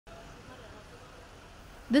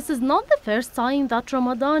This is not the first time that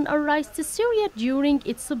Ramadan arrives to Syria during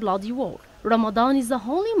its bloody war. Ramadan is a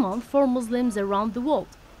holy month for Muslims around the world.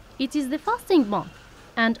 It is the fasting month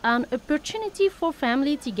and an opportunity for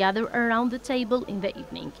family to gather around the table in the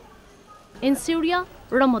evening. In Syria,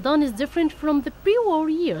 Ramadan is different from the pre-war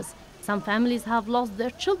years. Some families have lost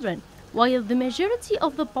their children, while the majority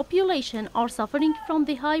of the population are suffering from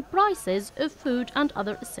the high prices of food and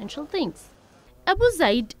other essential things. Abu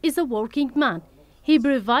Zaid is a working man. He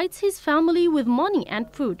provides his family with money and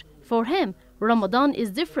food. For him, Ramadan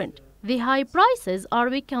is different. The high prices are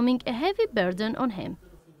becoming a heavy burden on him.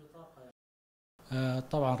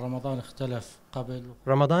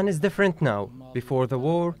 Ramadan is different now. Before the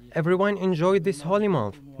war, everyone enjoyed this holy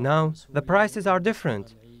month. Now, the prices are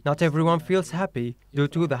different. Not everyone feels happy due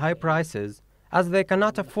to the high prices, as they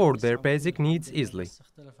cannot afford their basic needs easily.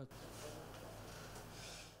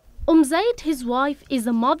 Zaid, his wife, is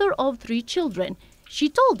a mother of 3 children. She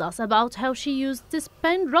told us about how she used to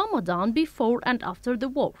spend Ramadan before and after the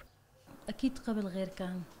war.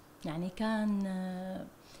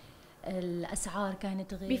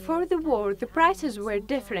 Before the war, the prices were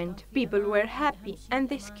different, people were happy, and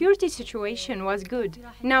the security situation was good.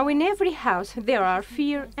 Now in every house there are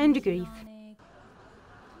fear and grief.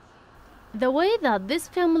 The way that this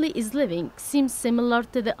family is living seems similar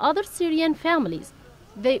to the other Syrian families.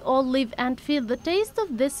 They all live and feel the taste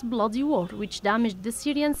of this bloody war, which damaged the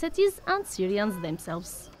Syrian cities and Syrians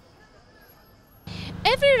themselves.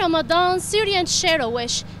 Every Ramadan, Syrians share a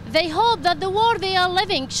wish. They hope that the war they are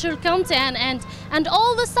living shall come to an end and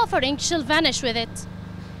all the suffering shall vanish with it.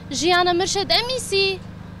 Gianna Mirshad, MEC,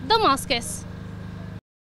 Damascus.